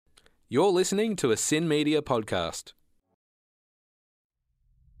You're listening to a Sin Media podcast.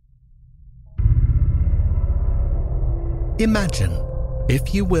 Imagine,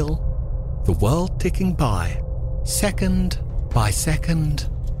 if you will, the world ticking by, second by second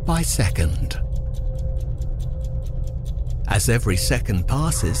by second. As every second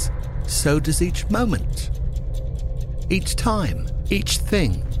passes, so does each moment. Each time, each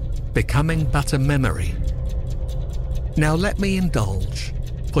thing, becoming but a memory. Now let me indulge,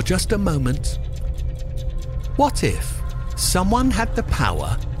 for just a moment. What if someone had the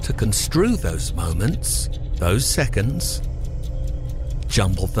power to construe those moments, those seconds,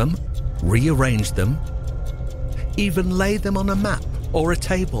 jumble them, rearrange them, even lay them on a map or a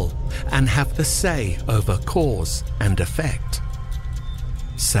table and have the say over cause and effect?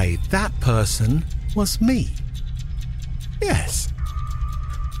 Say that person was me. Yes.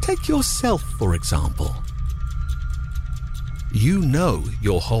 Take yourself, for example. You know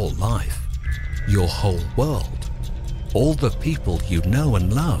your whole life, your whole world, all the people you know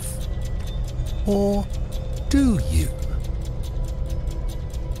and love. Or do you?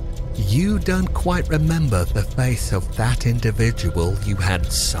 You don't quite remember the face of that individual you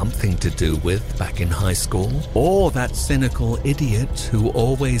had something to do with back in high school, or that cynical idiot who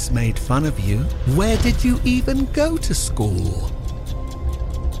always made fun of you. Where did you even go to school?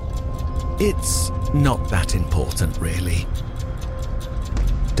 It's not that important, really.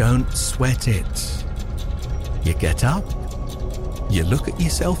 Don't sweat it. You get up, you look at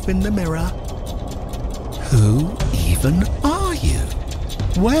yourself in the mirror. Who even are you?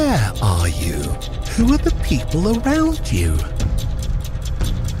 Where are you? Who are the people around you?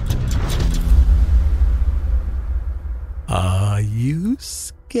 Are you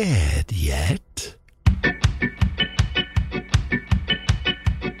scared yet?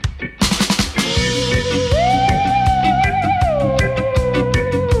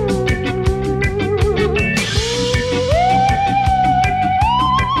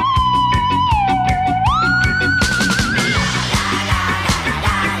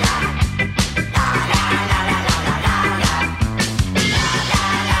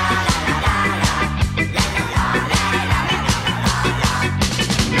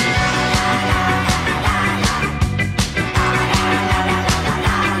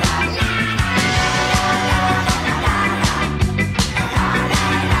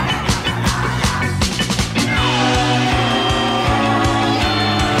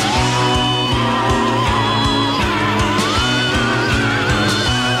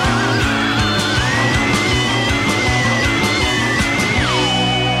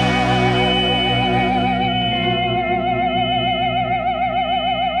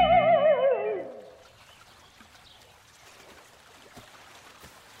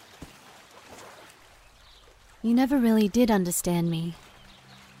 You never really did understand me.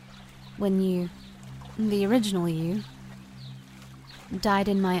 When you, the original you, died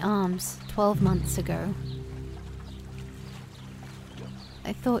in my arms 12 months ago.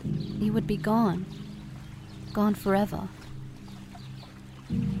 I thought you would be gone. Gone forever.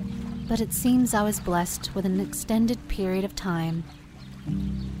 But it seems I was blessed with an extended period of time.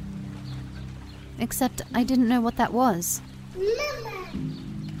 Except I didn't know what that was.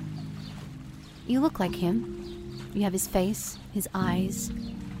 You look like him. You have his face, his eyes,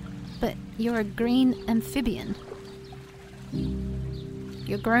 but you're a green amphibian.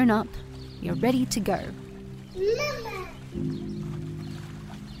 You're grown up, you're ready to go.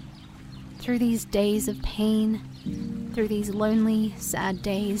 Through these days of pain, through these lonely, sad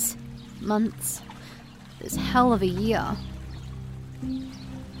days, months, this hell of a year.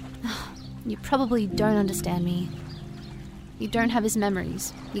 You probably don't understand me. You don't have his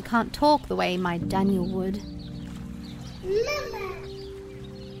memories. You can't talk the way my Daniel would.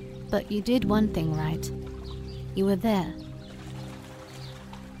 But you did one thing right. You were there.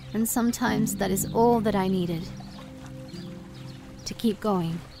 And sometimes that is all that I needed. To keep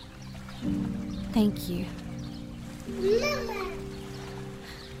going. Thank you.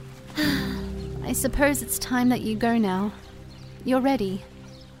 I suppose it's time that you go now. You're ready.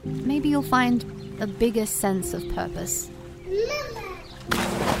 Maybe you'll find a bigger sense of purpose.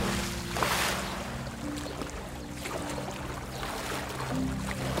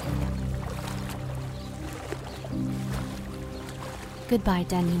 Goodbye,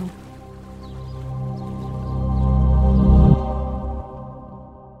 Daniel.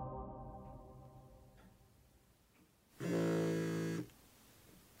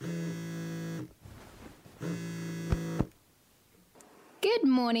 Good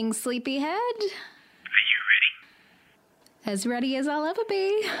morning, sleepyhead. Are you ready? As ready as I'll ever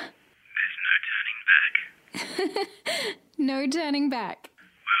be. There's no turning back. No turning back.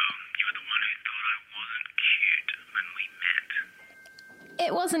 Well, you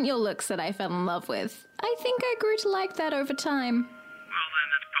It wasn't your looks that I fell in love with. I think I grew to like that over time. Well, then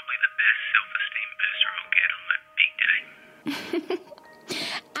that's probably the best self-esteem booster I'll get on my big day.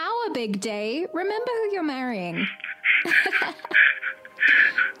 Our big day? Remember who you're marrying. How could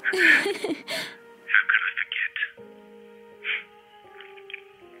I forget?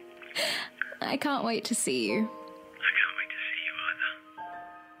 I can't wait to see you. I can't wait to see you either.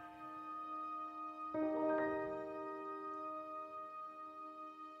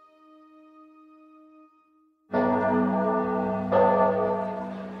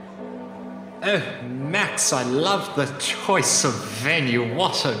 Oh, Max, I love the choice of venue.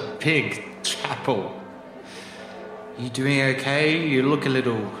 What a big chapel. You doing okay? You look a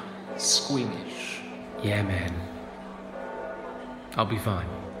little squeamish. Yeah, man. I'll be fine.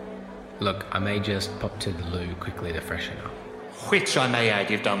 Look, I may just pop to the loo quickly to freshen up. Which I may add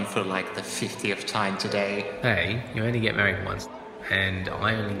you've done for like the 50th time today. Hey, you only get married once, and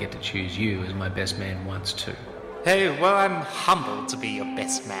I only get to choose you as my best man once too. Hey, well, I'm humbled to be your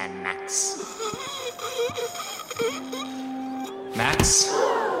best man, Max. Max?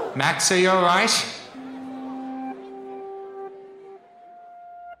 Max, are you alright?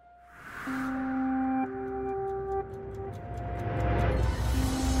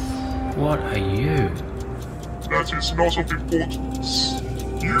 What are you? That is not of importance.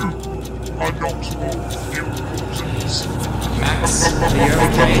 You are not of importance. Max, are you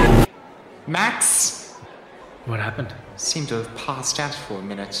okay? Max? What happened? Seemed to have passed out for a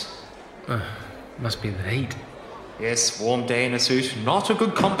minute. Must be the heat. Yes, warm day in a suit, not a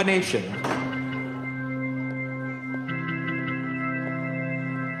good combination.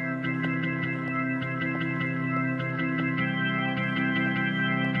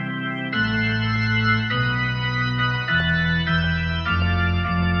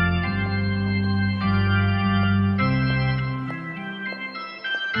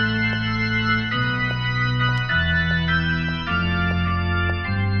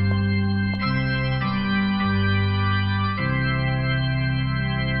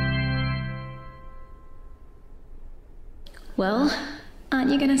 Well,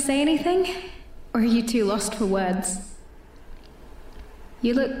 aren't you going to say anything? Or are you too lost for words?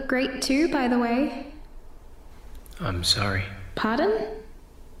 You look great too, by the way. I'm sorry. Pardon?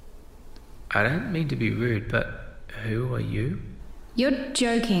 I don't mean to be rude, but who are you? You're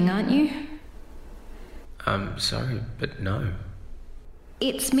joking, aren't you? I'm sorry, but no.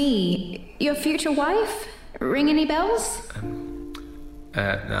 It's me, your future wife. Ring any bells?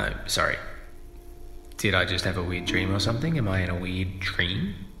 No, sorry. Did I just have a weird dream or something? Am I in a weird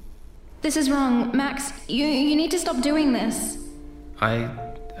dream? This is wrong, Max. You need to stop doing this. I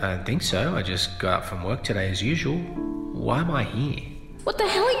think so. I just got up from work today as usual. Why am I here? What the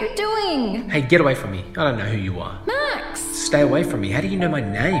hell are you doing? Hey, get away from me. I don't know who you are. Max! Stay away from me. How do you know my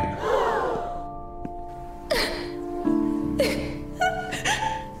name?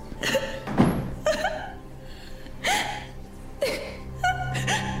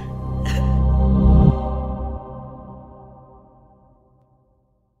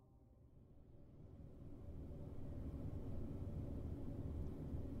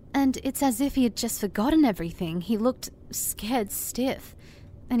 And it's as if he had just forgotten everything. He looked scared stiff,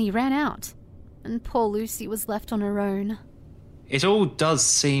 and he ran out. And poor Lucy was left on her own. It all does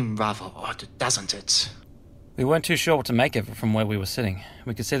seem rather odd, doesn't it? We weren't too sure what to make of it from where we were sitting.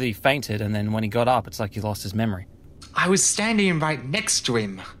 We could see that he fainted, and then when he got up, it's like he lost his memory. I was standing right next to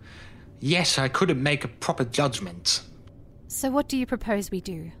him. Yet I couldn't make a proper judgment. So what do you propose we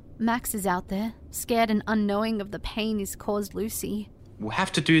do? Max is out there, scared and unknowing of the pain he's caused Lucy. We'll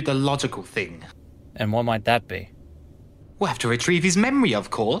have to do the logical thing. And what might that be? We'll have to retrieve his memory, of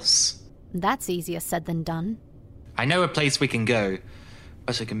course. That's easier said than done. I know a place we can go,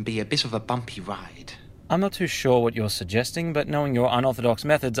 but it can be a bit of a bumpy ride. I'm not too sure what you're suggesting, but knowing your unorthodox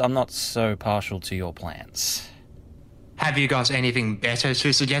methods, I'm not so partial to your plans. Have you got anything better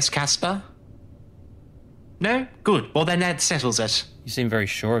to suggest, Casper? No? Good. Well, then that settles it. You seem very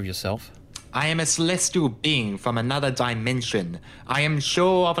sure of yourself. I am a celestial being from another dimension. I am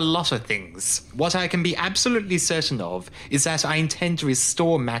sure of a lot of things. What I can be absolutely certain of is that I intend to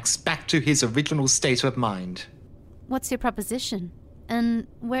restore Max back to his original state of mind. What's your proposition? And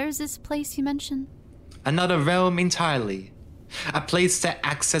where is this place you mentioned? Another realm entirely. A place that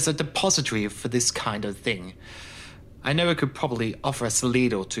acts as a depository for this kind of thing. I know it could probably offer us a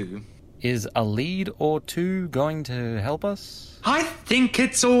lead or two. Is a lead or two going to help us? I think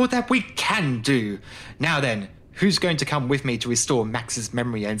it's all that we can do. Now then, who's going to come with me to restore Max's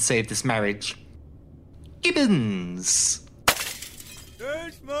memory and save this marriage? Gibbons!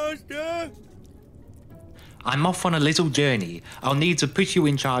 Yes, Master? I'm off on a little journey. I'll need to put you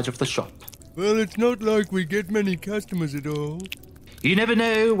in charge of the shop. Well, it's not like we get many customers at all. You never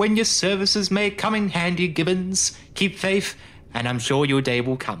know when your services may come in handy, Gibbons. Keep faith, and I'm sure your day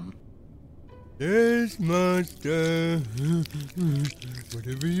will come. Yes, master.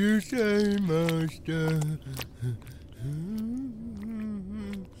 Whatever you say, master.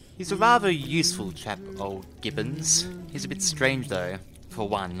 He's a rather useful chap, old Gibbons. He's a bit strange, though. For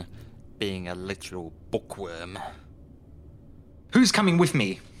one, being a literal bookworm. Who's coming with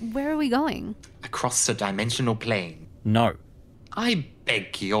me? Where are we going? Across the dimensional plane. No. I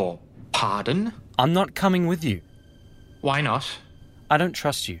beg your pardon? I'm not coming with you. Why not? I don't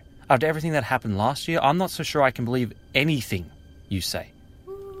trust you. After everything that happened last year, I'm not so sure I can believe anything you say.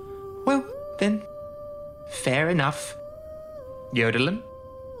 Well, then, fair enough. Yodelin?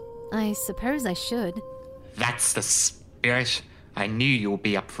 I suppose I should. That's the spirit. I knew you would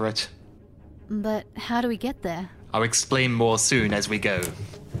be up for it. But how do we get there? I'll explain more soon as we go.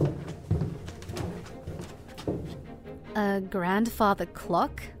 A grandfather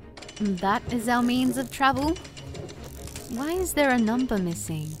clock? That is our means of travel? Why is there a number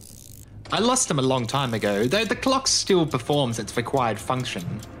missing? I lost them a long time ago, though the clock still performs its required function.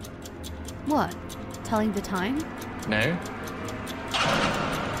 What? Telling the time? No.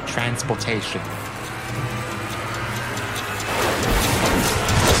 Transportation.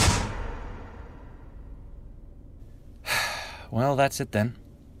 Well, that's it then.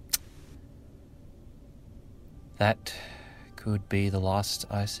 That could be the last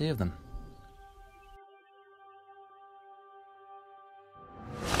I see of them.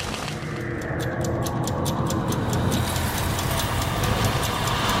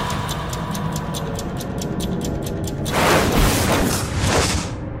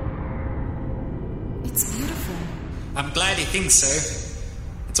 It's beautiful. I'm glad he thinks so.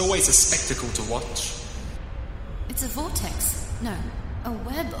 It's always a spectacle to watch. It's a vortex. No, a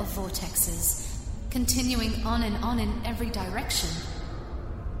web of vortexes. Continuing on in every direction.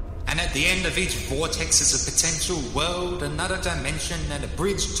 And at the end of each vortex is a potential world, another dimension, and a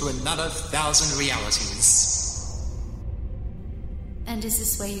bridge to another 1,000 realities. And is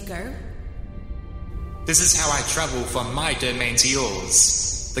this where you go? This is how I travel from my domain to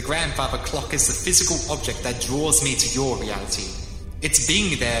yours. The grandfather clock is the physical object that draws me to your reality. Its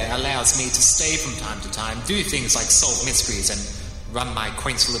being there allows me to stay from time to time, do things like solve mysteries and run my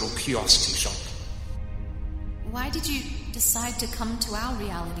quaint little curiosity shop. Why did you decide to come to our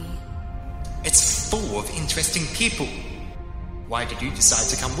reality? It's full of interesting people. Why did you decide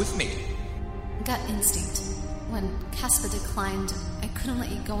to come with me? Gut instinct. When Casper declined, I couldn't let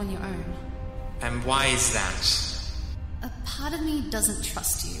you go on your own. And why is that? A part of me doesn't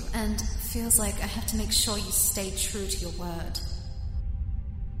trust you, and feels like I have to make sure you stay true to your word.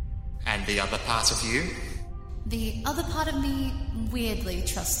 And the other part of you? The other part of me weirdly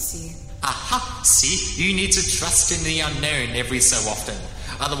trusts you. Aha! See, you need to trust in the unknown every so often.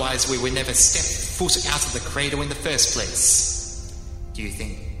 Otherwise we would never step foot out of the cradle in the first place. Do you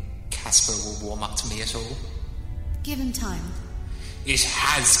think Casper will warm up to me at all? Give him time. It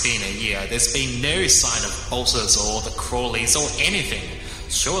has been a year. There's been no sign of ulcers or the crawlies or anything.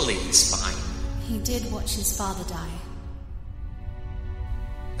 Surely he's fine. He did watch his father die.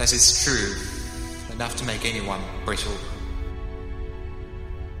 That is true. Enough to make anyone brittle.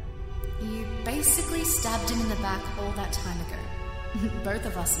 You basically stabbed him in the back all that time ago. Both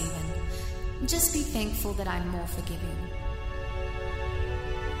of us even. Just be thankful that I'm more forgiving.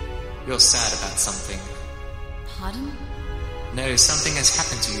 You're sad about something. Pardon? No, something has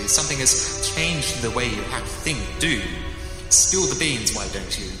happened to you. Something has changed the way you act, think, do. Spill the beans, why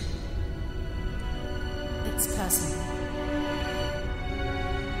don't you? It's personal.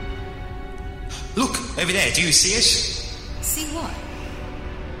 Look, over there, do you see it? See what?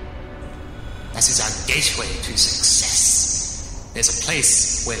 That is our gateway to success. There's a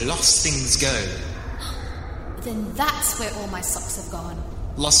place where lost things go. Then that's where all my socks have gone.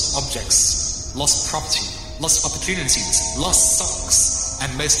 Lost objects, lost property, lost opportunities, lost socks,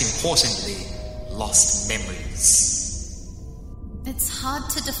 and most importantly, lost memories. It's hard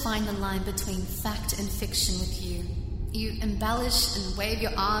to define the line between fact and fiction with you. You embellish and wave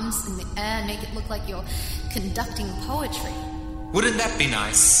your arms in the air and make it look like you're conducting poetry. Wouldn't that be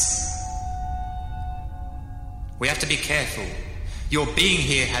nice? We have to be careful. Your being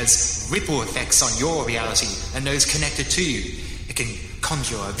here has ripple effects on your reality and those connected to you. It can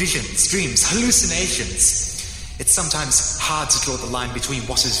conjure visions, dreams, hallucinations. It's sometimes hard to draw the line between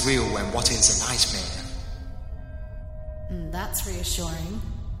what is real and what is a nightmare. That's reassuring.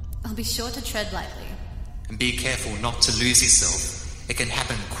 I'll be sure to tread lightly. And be careful not to lose yourself. It can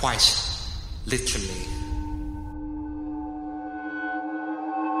happen quite literally.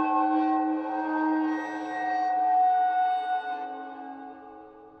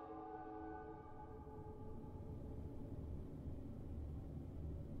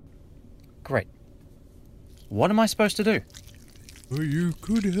 Great. What am I supposed to do? Well, you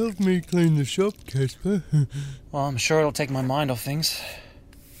could help me clean the shop, Casper. Well, I'm sure it'll take my mind off things.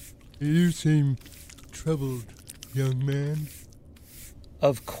 You seem troubled, young man.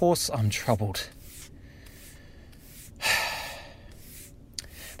 Of course I'm troubled.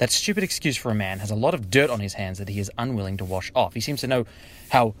 That stupid excuse for a man has a lot of dirt on his hands that he is unwilling to wash off. He seems to know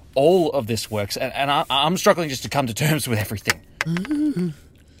how all of this works, and I'm struggling just to come to terms with everything. And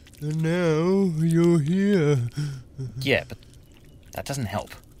now you're here. Yeah, but that doesn't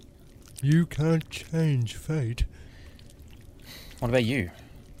help. You can't change fate. What about you?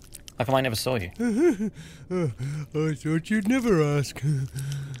 How come I never saw you? I thought you'd never ask.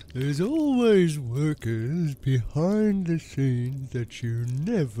 There's always workers behind the scenes that you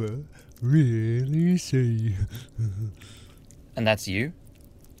never really see. And that's you?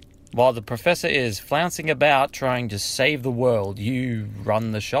 While the professor is flouncing about trying to save the world, you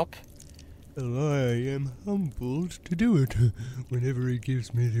run the shop? Well, I am humbled to do it. Whenever he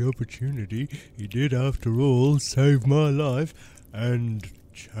gives me the opportunity, he did, after all, save my life and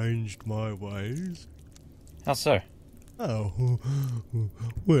changed my ways. How so? Oh,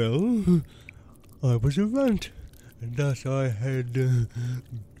 well, I was a runt, and thus I had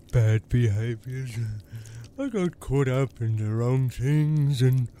bad behaviours. I got caught up in the wrong things,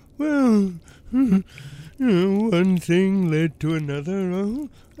 and, well, one thing led to another.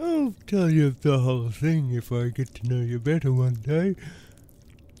 I'll tell you the whole thing if I get to know you better one day.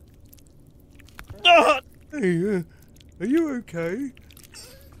 Hey, are you okay?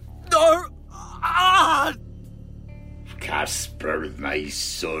 No! Casper, my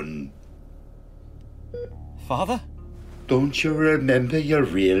son. Father? Don't you remember your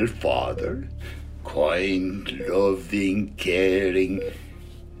real father? Kind, loving, caring.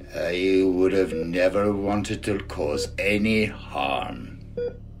 I would have never wanted to cause any harm.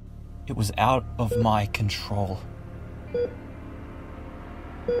 It was out of my control.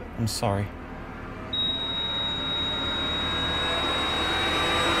 I'm sorry.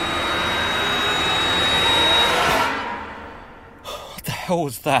 What the hell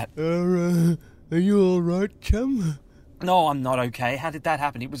was that? Are you all right, chum? No, I'm not okay. How did that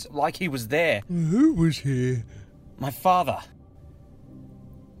happen? It was like he was there. Who was here? My father.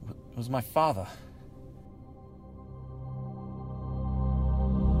 It was my father.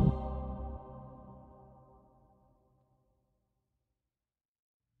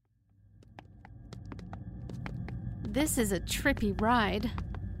 This is a trippy ride.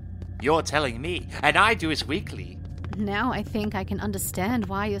 You're telling me, and I do it weekly. Now I think I can understand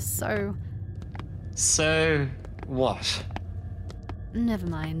why you're so... So, what? Never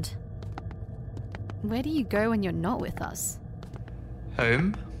mind. Where do you go when you're not with us?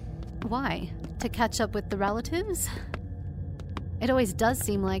 Home? Why? To catch up with the relatives? It always does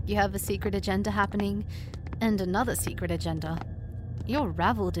seem like you have a secret agenda happening, and another secret agenda. You're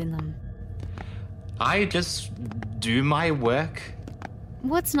raveled in them. I just do my work.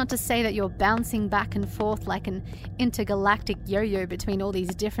 What's not to say that you're bouncing back and forth like an intergalactic yo-yo between all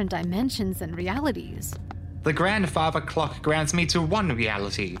these different dimensions and realities? The grandfather clock grounds me to one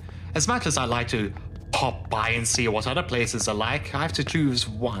reality. As much as I like to pop by and see what other places are like, I have to choose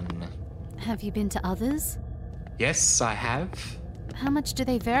one. Have you been to others? Yes, I have. How much do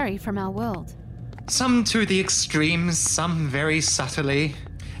they vary from our world? Some to the extremes, some very subtly.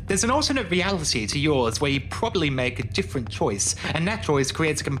 There's an alternate reality to yours where you probably make a different choice, and that choice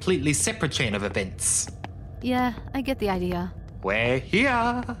creates a completely separate chain of events. Yeah, I get the idea. We're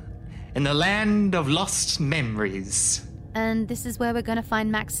here, in the land of lost memories. And this is where we're gonna find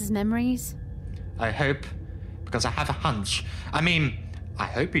Max's memories? I hope, because I have a hunch. I mean, I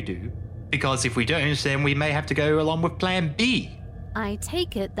hope you do, because if we don't, then we may have to go along with Plan B. I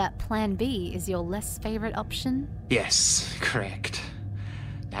take it that Plan B is your less favorite option? Yes, correct.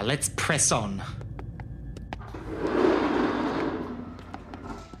 Now let's press on.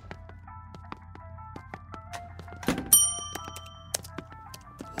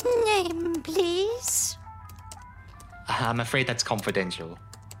 Name, please. I'm afraid that's confidential.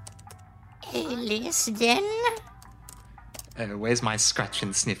 Alias, then? Where's my scratch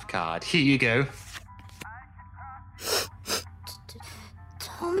and sniff card? Here you go.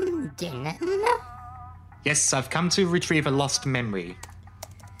 Tom Denham? Yes, I've come to retrieve a lost memory.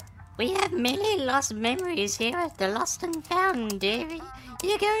 We have many lost memories here at the Lost and Found, dearie.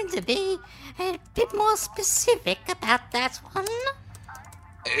 You're going to be a bit more specific about that one?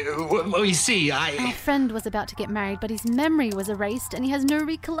 Well, you see, Our friend was about to get married, but his memory was erased and he has no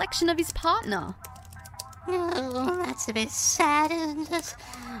recollection of his partner. Oh, that's a bit sad, isn't it?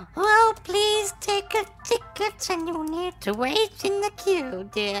 Well, please take a ticket and you'll need to wait in the queue,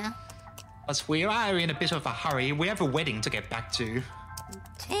 dear. As we are in a bit of a hurry, we have a wedding to get back to.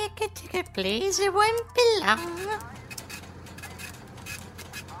 Take a ticket, please. It won't be long.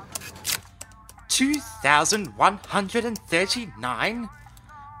 2,139?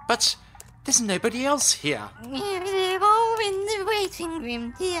 But there's nobody else here. They're all in the waiting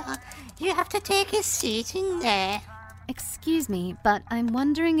room, dear. You have to take a seat in there. Excuse me, but I'm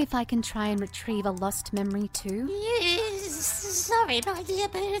wondering if I can try and retrieve a lost memory too? Yes, sorry, my dear,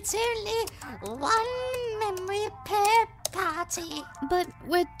 but it's only one memory per party. But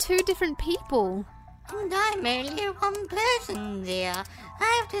we're two different people. And I'm only one person, dear.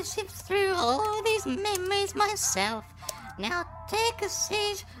 I have to sift through all these memories myself. Now take a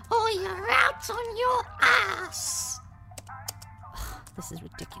seat or you're out on your ass. This is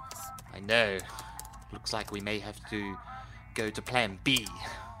ridiculous. I know. Looks like we may have to go to plan B.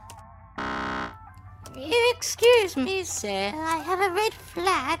 Excuse me, sir. I have a red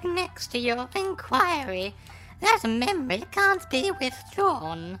flag next to your inquiry. That memory can't be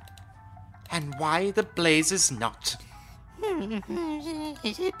withdrawn. And why the blazes not?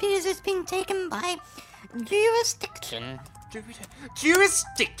 It appears it's been taken by jurisdiction.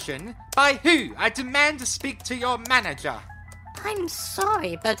 Jurisdiction? By who? I demand to speak to your manager. I'm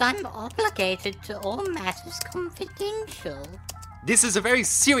sorry, but I'm obligated to all matters confidential. This is a very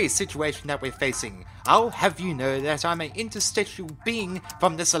serious situation that we're facing. I'll have you know that I'm an interstitial being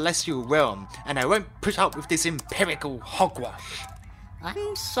from the celestial realm, and I won't put up with this empirical hogwash.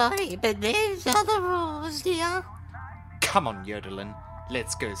 I'm sorry, but there's other rules, dear. Come on, Yodelin.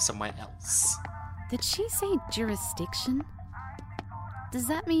 Let's go somewhere else. Did she say jurisdiction? Does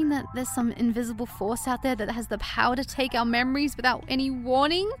that mean that there's some invisible force out there that has the power to take our memories without any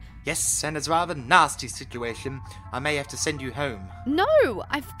warning? Yes, and it's a rather nasty situation. I may have to send you home. No!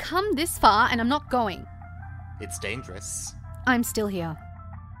 I've come this far and I'm not going. It's dangerous. I'm still here.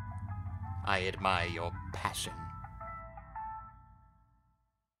 I admire your passion.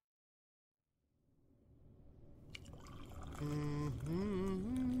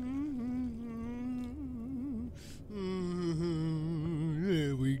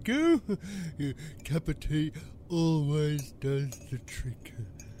 There we go. Cup of tea always does the trick.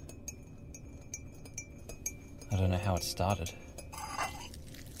 I don't know how it started.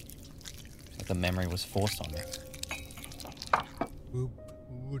 Like the memory was forced on me. Well,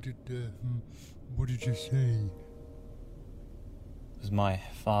 what did you say? It was my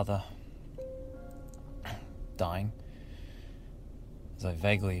father dying, as I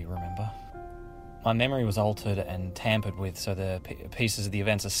vaguely remember. My memory was altered and tampered with, so the pieces of the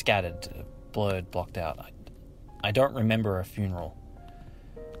events are scattered, blurred, blocked out. I don't remember a funeral.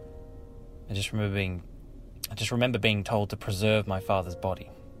 I just remember being told to preserve my father's body,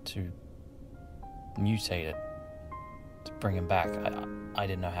 to mutate it, to bring him back. I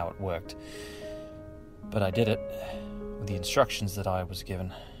didn't know how it worked, but I did it with the instructions that I was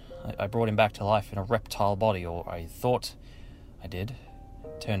given. I brought him back to life in a reptile body, or I thought I did.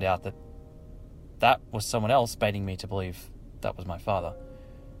 It turned out that was someone else baiting me to believe that was my father.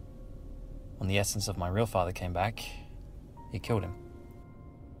 When the essence of my real father came back, he killed him.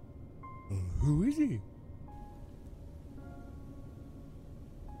 Who is he?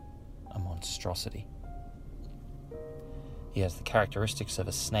 A monstrosity. He has the characteristics of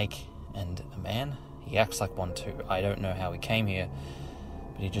a snake and a man. He acts like one too. I don't know how he came here,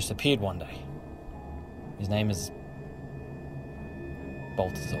 but he just appeared one day. His name is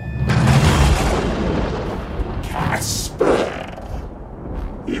Balthazar. Casper!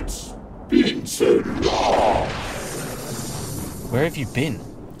 It's been so long. Where have you been?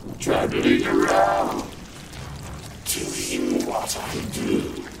 Traveling around, doing what I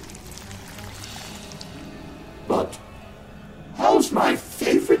do. But how's my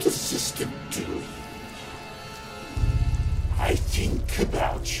favorite assistant doing? I think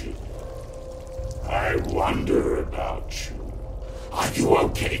about you. I wonder about you. Are you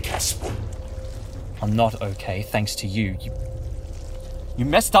okay, Casper? I'm not okay, thanks to you. You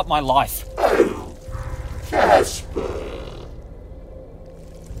messed up my life. Oh, Casper.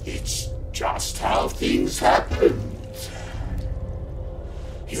 It's just how things happen.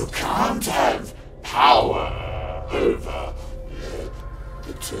 You can't have power over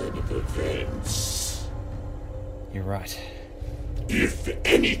the turn of events. You're right. If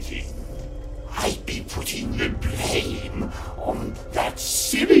anything, I'd be putting the blame on that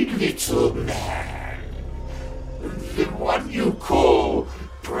silly little man. The one you call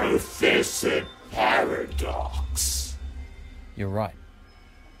Professor Paradox. You're right.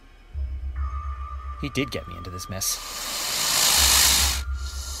 He did get me into this mess.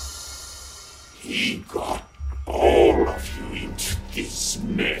 He got all of you into this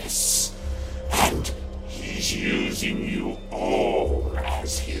mess. He's using you all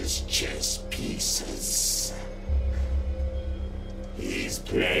as his chess pieces. He's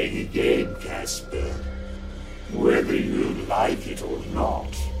playing a game, Casper. Whether you like it or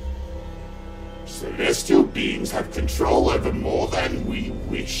not. Celestial beings have control over more than we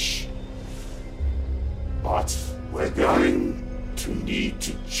wish. But we're going to need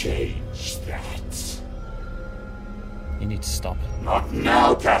to change that. You need to stop. Not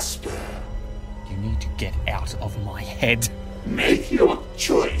now, Casper. You need to get out of my head. Make your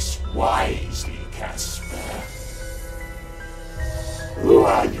choice wisely, Casper. Who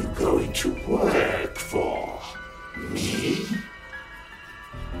are you going to work for? Me?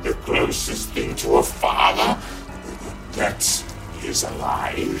 The closest thing to a father that is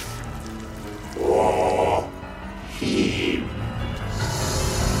alive? Or him?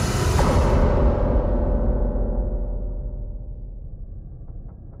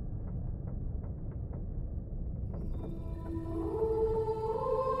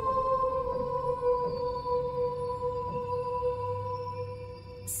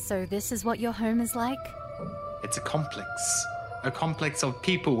 So this is what your home is like? It's a complex. A complex of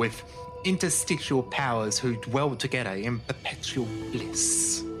people with interstitial powers who dwell together in perpetual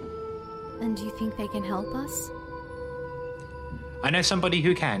bliss. And do you think they can help us? I know somebody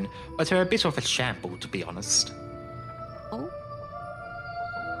who can, but they're a bit of a shamble, to be honest. Oh?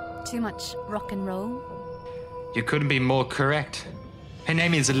 Too much rock and roll? You couldn't be more correct. Her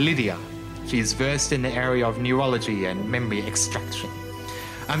name is Lydia. She is versed in the area of neurology and memory extraction.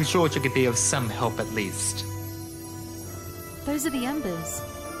 I'm sure she could be of some help at least. Those are the Embers.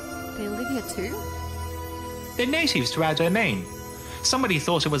 They live here too? They're natives to our domain. Somebody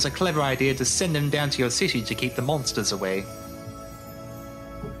thought it was a clever idea to send them down to your city to keep the monsters away.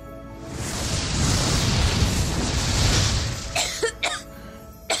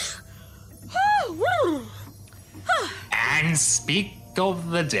 And speak of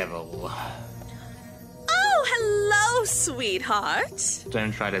the devil. Oh, hello, sweetheart.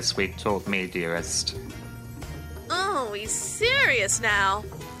 Don't try to sweet talk me, dearest. Oh, he's serious now.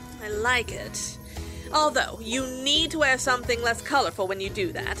 I like it. Although, you need to wear something less colorful when you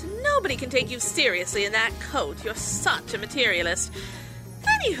do that. Nobody can take you seriously in that coat. You're such a materialist.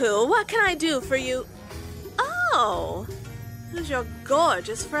 Anywho, what can I do for you? Oh, who's your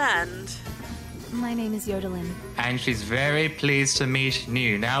gorgeous friend? My name is Yodelin. And she's very pleased to meet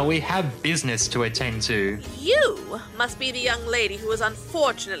you. Now we have business to attend to. You must be the young lady who was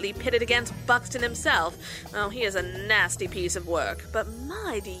unfortunately pitted against Buxton himself. Oh, he is a nasty piece of work. But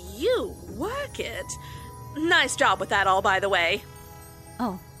my, do you work it? Nice job with that all, by the way.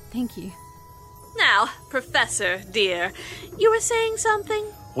 Oh, thank you. Now, Professor, dear, you were saying something?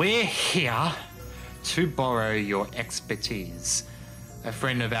 We're here to borrow your expertise. A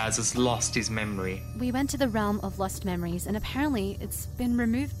friend of ours has lost his memory. We went to the realm of lost memories, and apparently it's been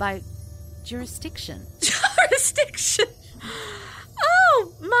removed by jurisdiction. Jurisdiction?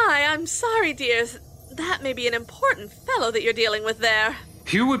 Oh, my, I'm sorry, dears. That may be an important fellow that you're dealing with there.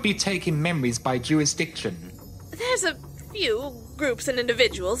 Who would be taking memories by jurisdiction? There's a few groups and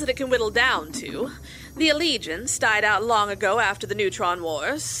individuals that it can whittle down to. The Allegiance died out long ago after the Neutron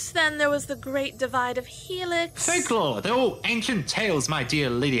Wars. Then there was the Great Divide of Helix. Folklore! They're all ancient tales, my dear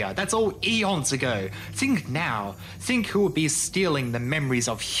Lydia. That's all eons ago. Think now. Think who would be stealing the memories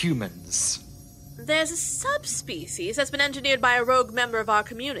of humans. There's a subspecies that's been engineered by a rogue member of our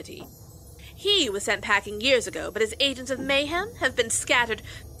community. He was sent packing years ago, but his agents of mayhem have been scattered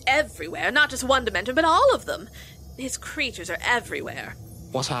everywhere. Not just one dimension, but all of them. His creatures are everywhere.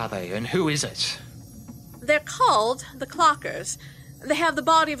 What are they, and who is it? They're called the Clockers. They have the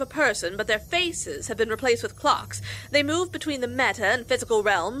body of a person, but their faces have been replaced with clocks. They move between the meta and physical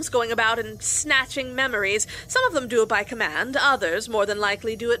realms, going about and snatching memories. Some of them do it by command, others, more than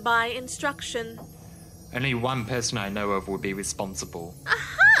likely, do it by instruction. Only one person I know of would be responsible.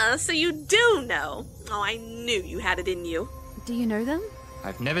 Aha, so you do know. Oh, I knew you had it in you. Do you know them?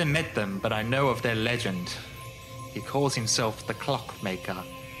 I've never met them, but I know of their legend. He calls himself the Clockmaker.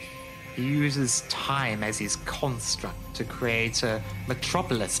 He uses time as his construct to create a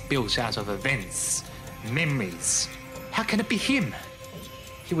metropolis built out of events, memories. How can it be him?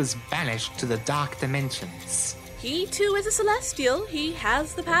 He was banished to the dark dimensions. He, too, is a Celestial. He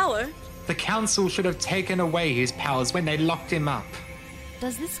has the power. The Council should have taken away his powers when they locked him up.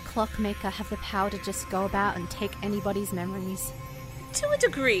 Does this Clockmaker have the power to just go about and take anybody's memories? To a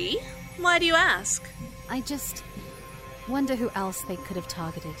degree. Why do you ask? I just wonder who else they could have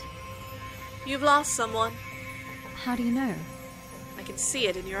targeted. You've lost someone. How do you know? I can see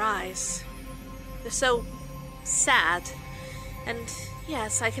it in your eyes. They're so sad. And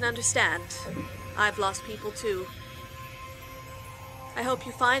yes, I can understand. I've lost people too. I hope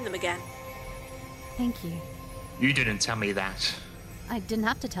you find them again. Thank you. You didn't tell me that. I didn't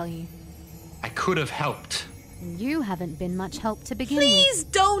have to tell you. I could have helped. You haven't been much help to begin with. Please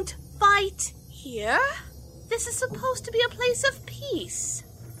don't fight here. This is supposed to be a place of peace.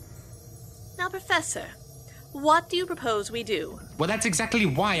 Now, Professor, what do you propose we do? Well, that's exactly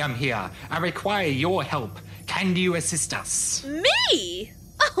why I'm here. I require your help. Can you assist us? Me?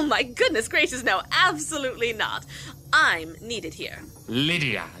 Oh my goodness gracious, no, absolutely not. I'm needed here.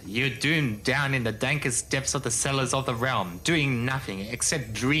 Lydia, you're doomed down in the dankest depths of the cellars of the realm, doing nothing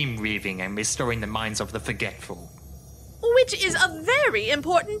except dream weaving and restoring the minds of the forgetful. Which is a very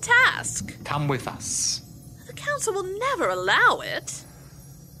important task. Come with us. The Council will never allow it.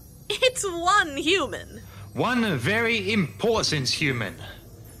 It's one human. One very important human.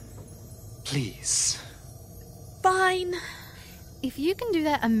 Please. Fine. If you can do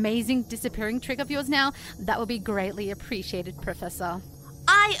that amazing disappearing trick of yours now, that would be greatly appreciated, Professor.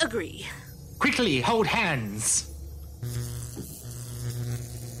 I agree. Quickly, hold hands.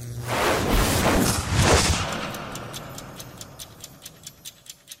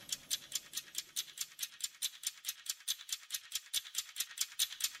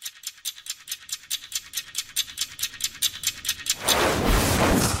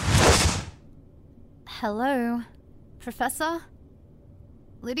 Hello, Professor?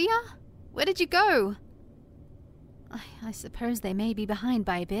 Lydia? Where did you go? I suppose they may be behind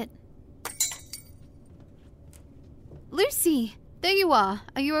by a bit. Lucy! There you are.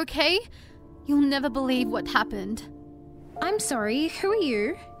 Are you okay? You'll never believe what happened. I'm sorry, who are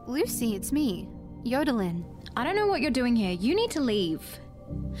you? Lucy, it's me, Yodelin. I don't know what you're doing here. You need to leave.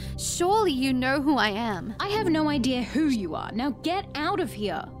 Surely you know who I am. I have no idea who you are. Now get out of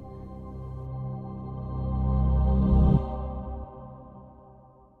here.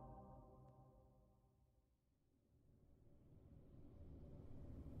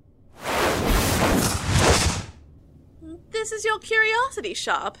 This is your curiosity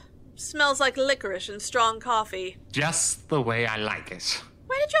shop. Smells like licorice and strong coffee. Just the way I like it.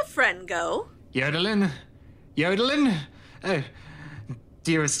 Where did your friend go? Yodelin? Yodelin? Oh,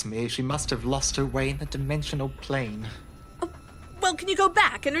 dearest me, she must have lost her way in the dimensional plane. Well, can you go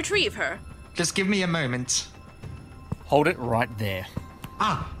back and retrieve her? Just give me a moment. Hold it right there.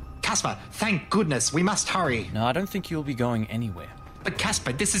 Ah, Casper, thank goodness, we must hurry. No, I don't think you'll be going anywhere. But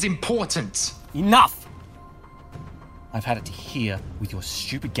Casper, this is important. Enough! I've had it to here with your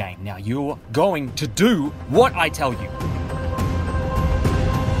stupid game. Now you're going to do what I tell you.